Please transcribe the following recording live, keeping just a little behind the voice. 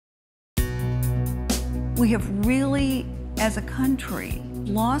We have really, as a country,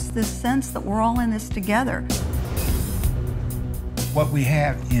 lost this sense that we're all in this together. What we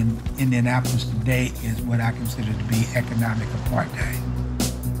have in Indianapolis today is what I consider to be economic apartheid.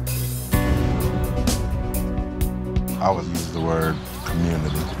 I would use the word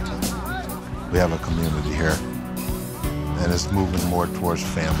community. We have a community here, and it's moving more towards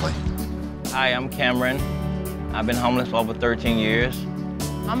family. Hi, I'm Cameron. I've been homeless for over 13 years.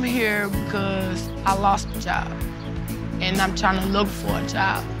 I'm here because I lost a job, and I'm trying to look for a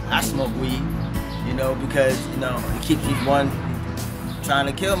job. I smoke weed, you know, because, you know, it keeps me one trying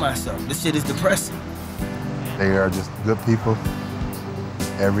to kill myself. This shit is depressing. They are just good people,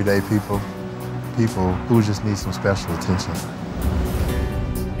 everyday people, people who just need some special attention.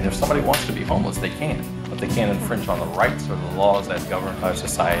 And if somebody wants to be homeless, they can, but they can't infringe on the rights or the laws that govern our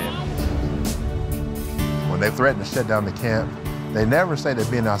society. When they threaten to shut down the camp, they never say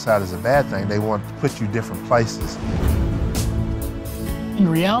that being outside is a bad thing. They want to put you different places. In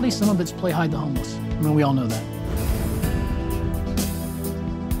reality, some of it's play hide the homeless. I mean, we all know that.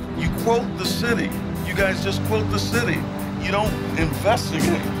 You quote the city. You guys just quote the city. You don't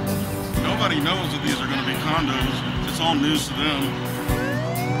investigate. Nobody knows that these are going to be condos. It's all news to them.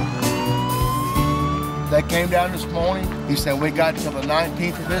 They came down this morning. He said, we got till the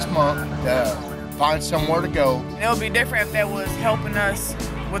 19th of this month to find somewhere to go. It would be different if that was helping us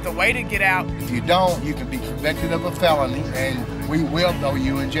with a way to get out. If you don't, you can be convicted of a felony, and we will throw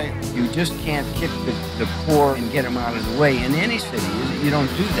you in jail. You just can't kick the poor and get them out of the way in any city. You don't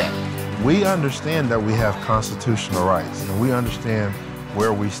do that. We understand that we have constitutional rights, and we understand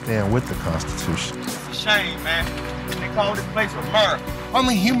where we stand with the Constitution. It's a shame, man. They call this place America. I'm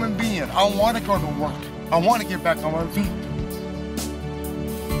a human being. I want to go to work. I want to get back on my feet.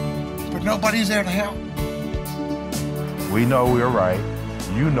 But nobody's there to help. We know we're right.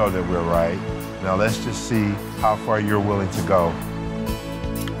 You know that we're right. Now let's just see how far you're willing to go